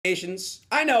Nations.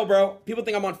 I know, bro. People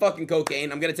think I'm on fucking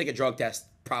cocaine. I'm gonna take a drug test,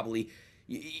 probably.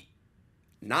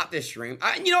 Not this stream.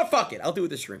 You know what? Fuck it. I'll do it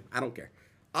this stream. I don't care.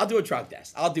 I'll do a drug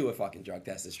test. I'll do a fucking drug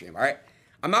test this stream, all right?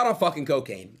 I'm not on fucking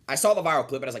cocaine. I saw the viral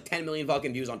clip. It has like 10 million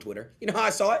fucking views on Twitter. You know how I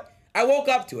saw it? I woke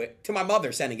up to it, to my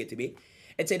mother sending it to me.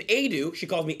 It said, Adu. She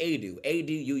calls me Adu.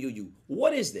 A-D-U-U-U.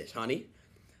 What is this, honey?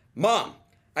 Mom,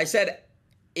 I said,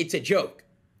 it's a joke.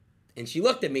 And she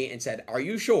looked at me and said, are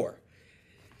you sure?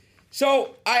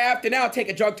 So I have to now take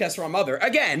a drug test for my mother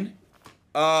again.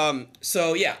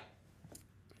 So yeah,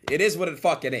 it is what it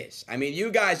fucking is. I mean, you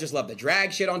guys just love to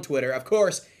drag shit on Twitter. Of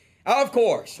course,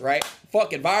 right?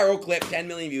 Fucking viral clip, 10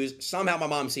 million views. Somehow my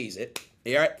mom sees it.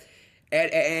 You all right?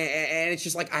 And it's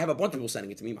just like, I have a bunch of people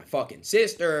sending it to me. My fucking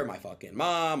sister, my fucking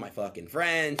mom, my fucking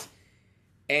friends.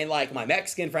 And like my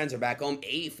Mexican friends are back home.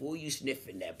 Hey, fool, you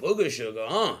sniffing that booger sugar,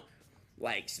 huh?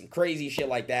 Like some crazy shit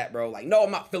like that, bro. Like, no,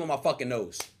 I'm not filling my fucking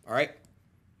nose. All right?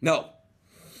 No.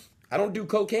 I don't do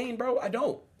cocaine, bro. I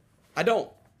don't.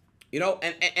 You know,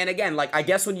 and again, like, I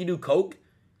guess when you do coke,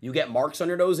 you get marks on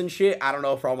your nose and shit. I don't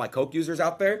know for all my coke users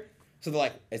out there. So they're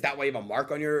like, is that why you have a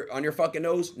mark on your fucking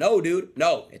nose? No, dude.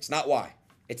 No, it's not why.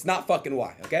 It's not fucking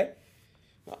why, okay?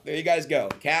 Well, there you guys go.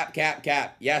 Cap.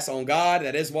 Yes, on God,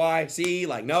 that is why. See,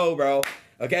 like, no, bro.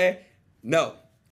 Okay? No.